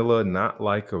like vanilla, not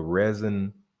like a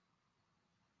resin.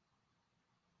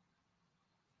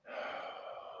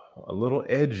 A little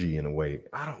edgy in a way.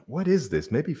 What is this?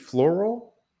 Maybe floral?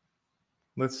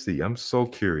 Let's see. I'm so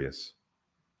curious.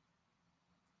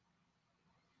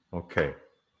 Okay.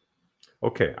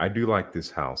 Okay, I do like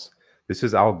this house. This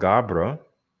is Algabra.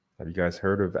 Have you guys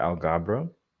heard of Algabra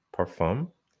Parfum?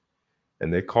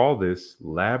 And they call this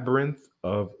Labyrinth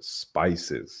of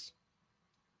Spices.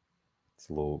 It's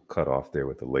a little cut off there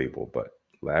with the label, but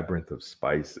Labyrinth of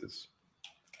Spices.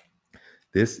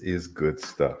 This is good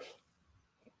stuff.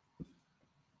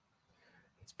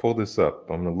 Let's pull this up.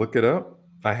 I'm going to look it up.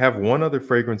 I have one other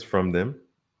fragrance from them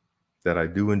that I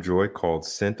do enjoy called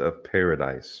Scent of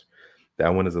Paradise.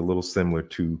 That one is a little similar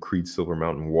to Creed Silver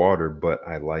Mountain Water, but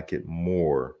I like it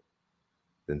more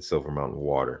than Silver Mountain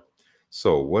Water.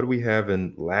 So what do we have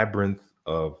in Labyrinth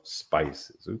of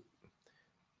Spices? Oop.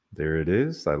 There it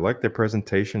is. I like the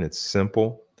presentation. It's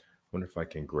simple. I wonder if I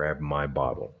can grab my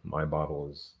bottle. My bottle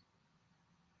is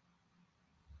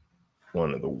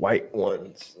one of the white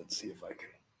ones. Let's see if I can.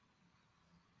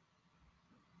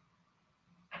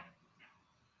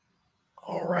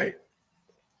 All right.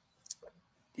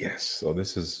 Yes. So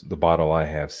this is the bottle I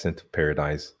have, Scent of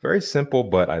Paradise. Very simple,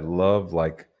 but I love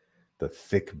like the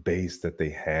thick base that they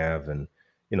have, and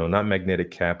not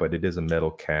magnetic cap, but it is a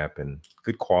metal cap and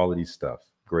good quality stuff.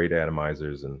 Great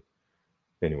atomizers, and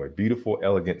anyway, beautiful,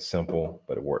 elegant, simple,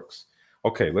 but it works.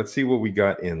 Okay, let's see what we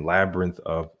got in Labyrinth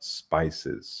of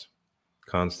Spices.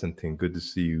 Constantine, good to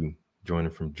see you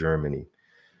joining from Germany.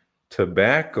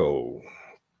 Tobacco,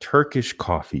 Turkish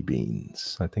coffee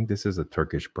beans. I think this is a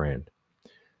Turkish brand.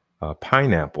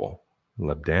 Pineapple,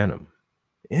 labdanum.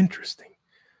 Interesting.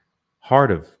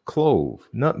 heart of clove,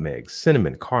 nutmeg,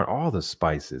 cinnamon, all the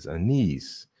spices,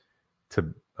 anise,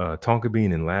 to tonka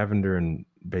bean and lavender and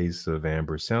base of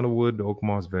amber, sandalwood, oak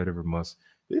moss, vetiver, musk.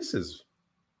 This is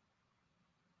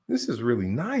really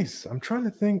nice. I'm trying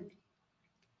to think.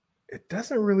 It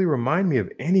doesn't really remind me of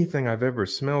anything I've ever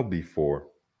smelled before.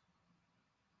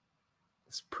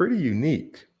 It's pretty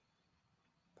unique.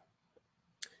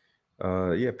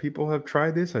 Yeah, people have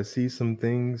tried this. I see some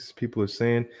things people are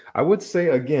saying. I would say,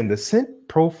 again, the scent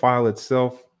profile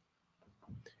itself,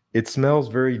 it smells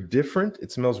very different.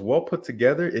 It smells well put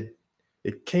together.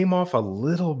 It came off a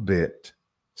little bit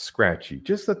scratchy,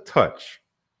 just a touch.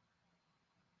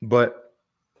 But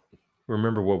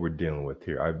remember what we're dealing with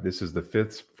here. This is the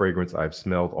 5th fragrance I've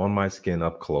smelled on my skin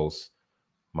up close.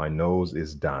 My nose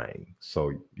is dying.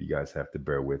 So you guys have to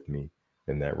bear with me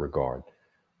in that regard.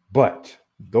 But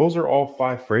those are all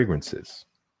 5 fragrances.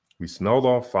 We smelled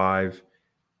all 5.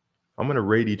 I'm going to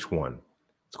rate each one.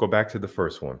 Let's go back to the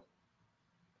first one.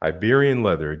 Iberian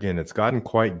leather. Again, it's gotten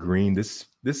quite green. This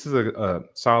is a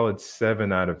solid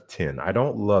 7 out of 10. I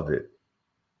don't love it.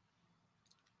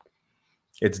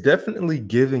 It's definitely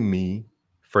giving me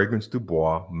Fragrance du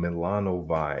Bois Milano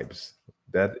vibes.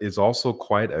 That is also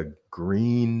quite a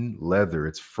green leather.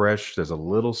 It's fresh. There's a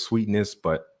little sweetness,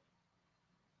 but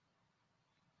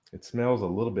it smells a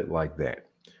little bit like that.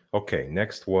 Okay,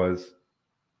 next was,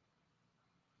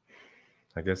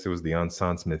 I guess it was the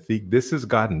Encens Mythique. This has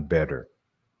gotten better.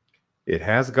 It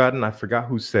has gotten, I forgot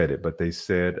who said it, but they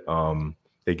said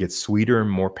it gets sweeter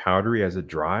and more powdery as it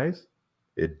dries.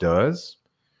 It does.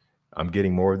 I'm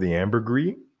getting more of the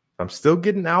ambergris. I'm still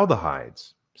getting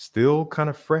aldehydes. Still kind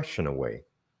of fresh in a way.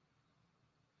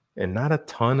 And not a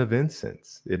ton of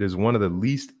incense. It is one of the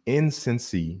least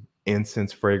incensey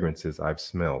incense fragrances I've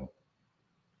smelled.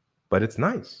 But it's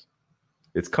nice.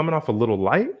 It's coming off a little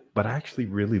light, but I actually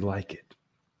really like it.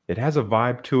 It has a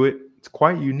vibe to it. It's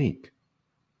quite unique.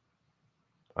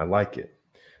 I like it.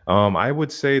 I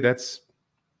would say that's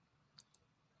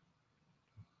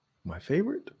my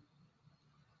favorite.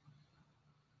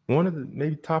 One of the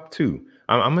maybe top 2.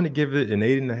 I'm going to give it an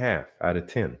 8.5 out of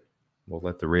 10. We'll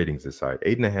let the ratings decide.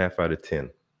 8.5 out of 10.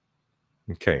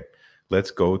 Okay,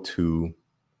 let's go to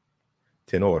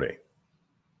Tenore.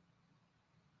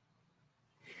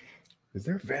 Is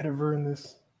there vetiver in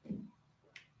this? I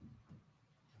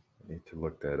need to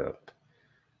look that up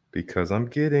because I'm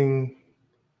getting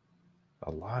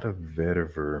a lot of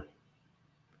vetiver.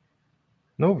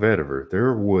 No vetiver. There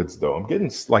are woods though. I'm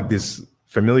getting like this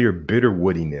familiar bitter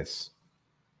woodiness.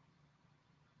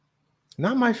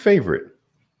 Not my favorite.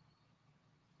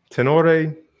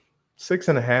 Tenore,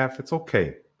 6.5. It's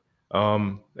okay.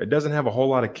 It doesn't have a whole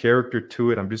lot of character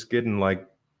to it. I'm just getting like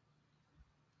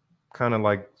kind of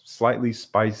like slightly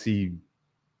spicy,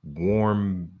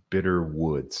 warm, bitter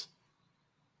woods.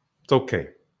 It's okay.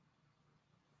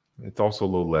 It's also a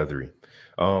little leathery.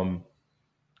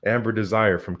 Amber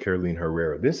Desire from Caroline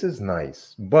Herrera. This is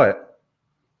nice, but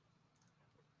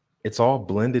it's all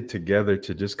blended together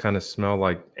to just kind of smell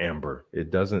like amber.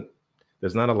 It doesn't,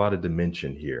 there's not a lot of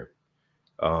dimension here.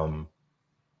 Also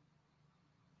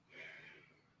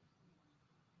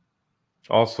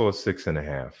a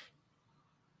 6.5.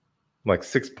 Like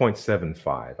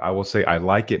 6.75. I will say I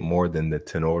like it more than the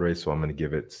Tenore, so I'm going to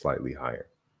give it slightly higher.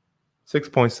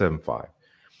 6.75.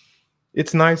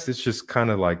 It's nice. It's just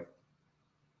kind of like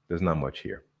there's not much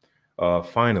here.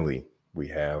 Finally, we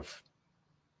have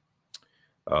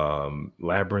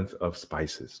Labyrinth of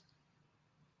Spices.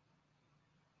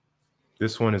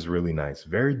 This one is really nice.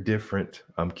 Very different.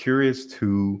 I'm curious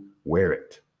to wear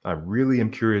it. I really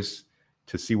am curious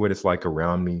to see what it's like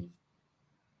around me.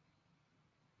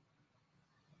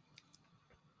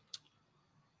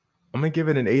 I'm going to give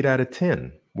it an 8 out of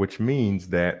 10, which means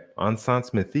that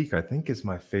Encens Mythique, I think, is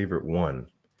my favorite one,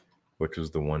 which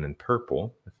was the one in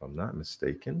purple, if I'm not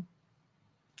mistaken.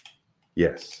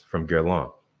 Yes, from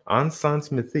Guerlain. Encens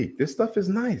Mythique. This stuff is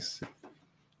nice.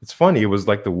 It's funny. It was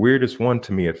like the weirdest one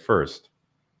to me at first.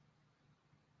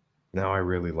 Now I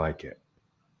really like it.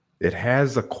 It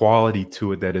has a quality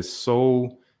to it that is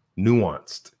so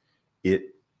nuanced.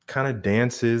 It kind of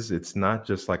dances. It's not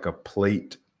just like a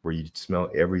plate where you smell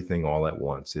everything all at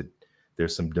once.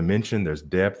 There's some dimension, there's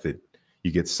depth.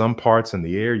 You get some parts in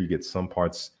the air, you get some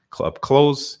parts up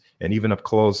close, and even up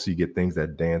close, you get things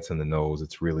that dance in the nose.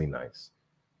 It's really nice.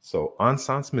 So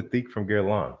Encens Mythique from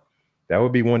Guerlain, that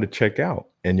would be one to check out,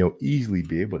 and you'll easily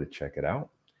be able to check it out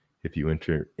if you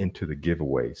enter into the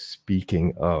giveaway.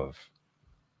 Speaking of,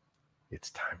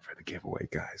 it's time for the giveaway,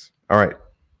 guys. All right,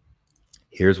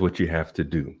 here's what you have to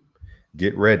do.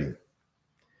 Get ready.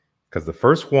 Because the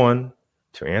first one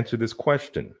to answer this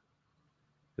question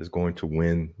is going to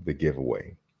win the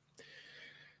giveaway?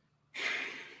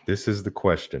 This is the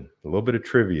question. A little bit of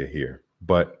trivia here,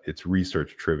 but it's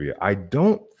research trivia. I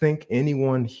don't think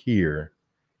anyone here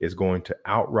is going to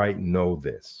outright know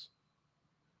this.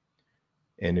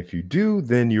 And if you do,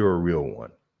 then you're a real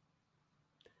one.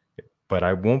 But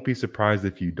I won't be surprised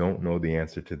if you don't know the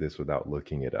answer to this without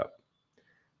looking it up.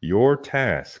 Your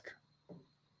task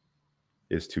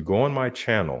is to go on my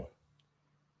channel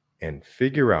and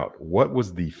figure out what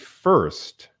was the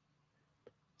first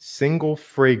single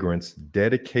fragrance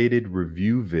dedicated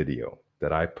review video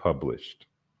that I published.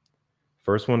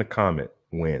 First one to comment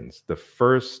wins the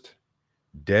first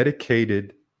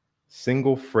dedicated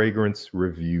single fragrance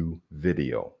review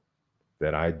video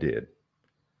that I did.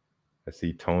 I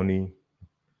see Tony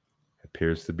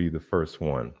appears to be the first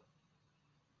one.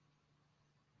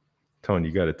 Tony,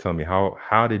 you got to tell me,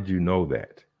 how did you know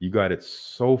that? You got it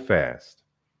so fast.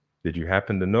 Did you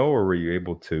happen to know, or were you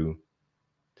able to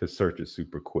search it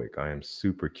super quick? I am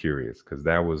super curious because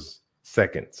that was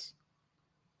seconds.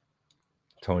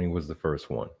 Tony was the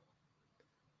first one.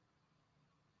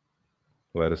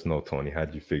 Let us know, Tony. How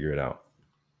did you figure it out?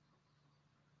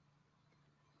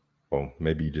 Well,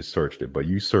 maybe you just searched it, but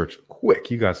you searched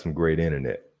quick. You got some great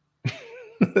internet.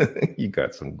 You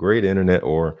got some great internet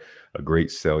or a great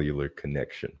cellular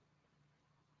connection.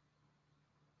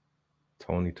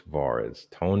 Tony Tavares.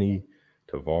 Tony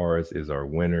Tavares is our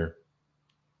winner.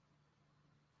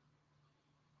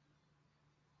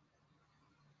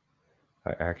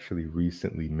 I actually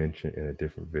recently mentioned in a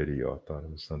different video. I thought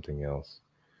it was something else.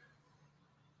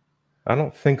 I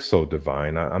don't think so,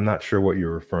 Divine. I'm not sure what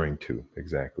you're referring to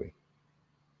exactly.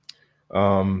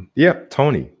 Yeah,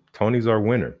 Tony. Tony's our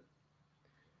winner.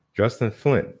 Justin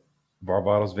Flint,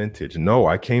 Varvatos Vintage. No,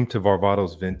 I came to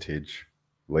Varvatos Vintage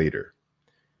later.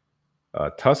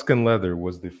 Tuscan Leather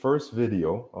was the first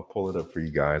video. I'll pull it up for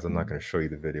you guys. I'm not going to show you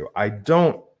the video. I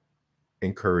don't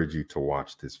encourage you to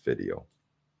watch this video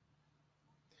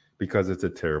because it's a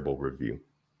terrible review.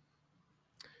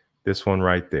 This one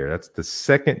right there, that's the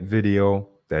second video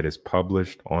that is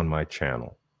published on my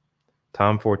channel.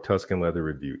 Tom Ford Tuscan Leather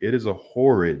review. It is a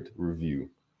horrid review.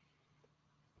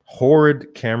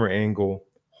 Horrid camera angle,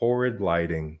 horrid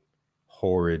lighting,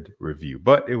 horrid review,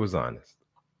 but it was honest.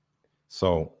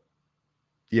 So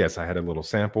yes, I had a little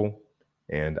sample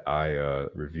and I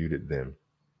reviewed it then.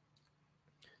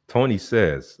 Tony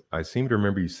says, I seem to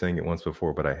remember you saying it once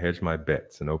before, but I hedged my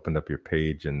bets and opened up your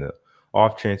page, and the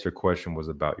off chance your question was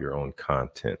about your own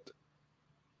content.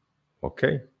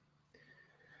 Okay.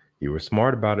 You were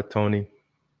smart about it, Tony.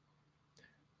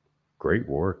 Great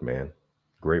work, man.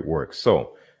 Great work.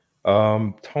 So,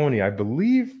 Tony, I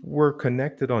believe we're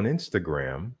connected on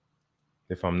Instagram,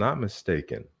 if I'm not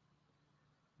mistaken.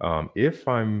 I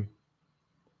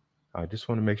just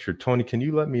want to make sure. Tony, can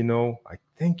you let me know? I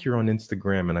think you're on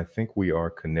Instagram, and I think we are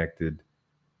connected.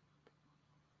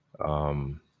 Let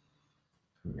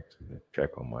me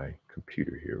check on my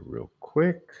computer here real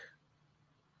quick.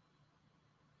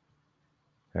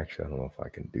 Actually, I don't know if I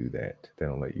can do that. They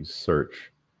don't let you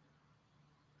search.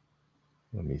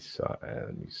 Let me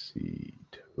see.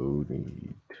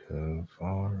 Tony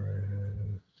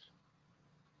Tavares.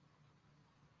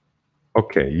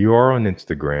 Okay, you are on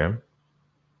Instagram.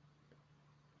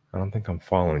 I don't think I'm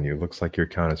following you. It looks like your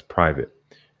account is private,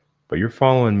 but you're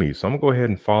following me. So I'm gonna go ahead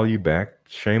and follow you back.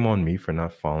 Shame on me for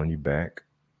not following you back.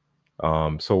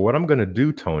 So what I'm gonna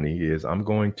do, Tony, is I'm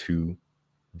going to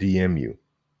DM you.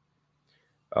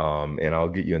 And I'll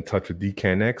get you in touch with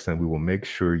Decant X, and we will make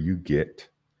sure you get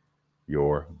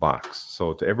your box.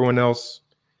 So to everyone else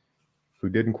who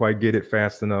didn't quite get it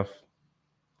fast enough,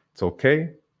 it's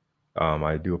okay.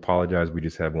 I do apologize. We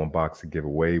just have one box to give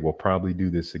away. We'll probably do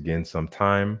this again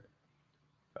sometime.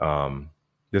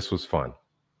 This was fun.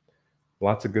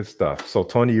 Lots of good stuff. So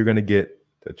Tony, you're going to get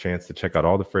a chance to check out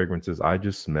all the fragrances I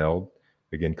just smelled.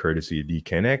 Again, courtesy of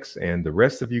Decant X. And the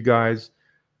rest of you guys,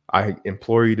 I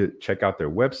implore you to check out their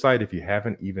website if you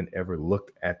haven't even ever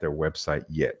looked at their website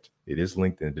yet. It is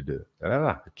linked into the,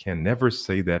 I can never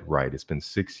say that right. It's been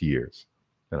 6 years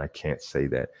and I can't say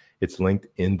that. It's linked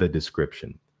in the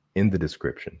description. In the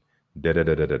description.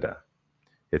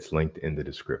 It's linked in the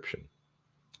description.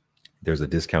 There's a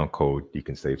discount code. You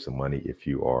can save some money if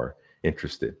you are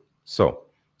interested. So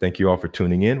thank you all for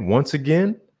tuning in. Once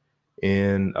again,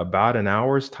 in about an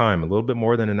hour's time, a little bit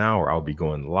more than an hour, I'll be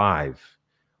going live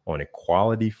on a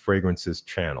Quality Fragrances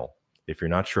channel. If you're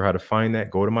not sure how to find that,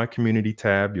 go to my community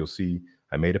tab. You'll see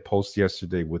I made a post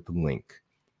yesterday with the link.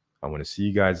 I want to see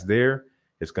you guys there.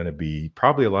 It's going to be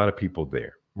probably a lot of people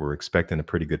there. We're expecting a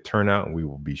pretty good turnout, and we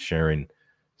will be sharing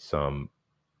some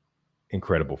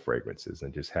incredible fragrances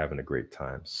and just having a great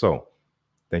time. So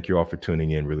thank you all for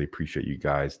tuning in. Really appreciate you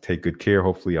guys. Take good care.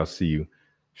 Hopefully I'll see you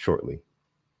shortly.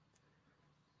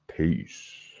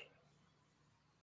 Peace.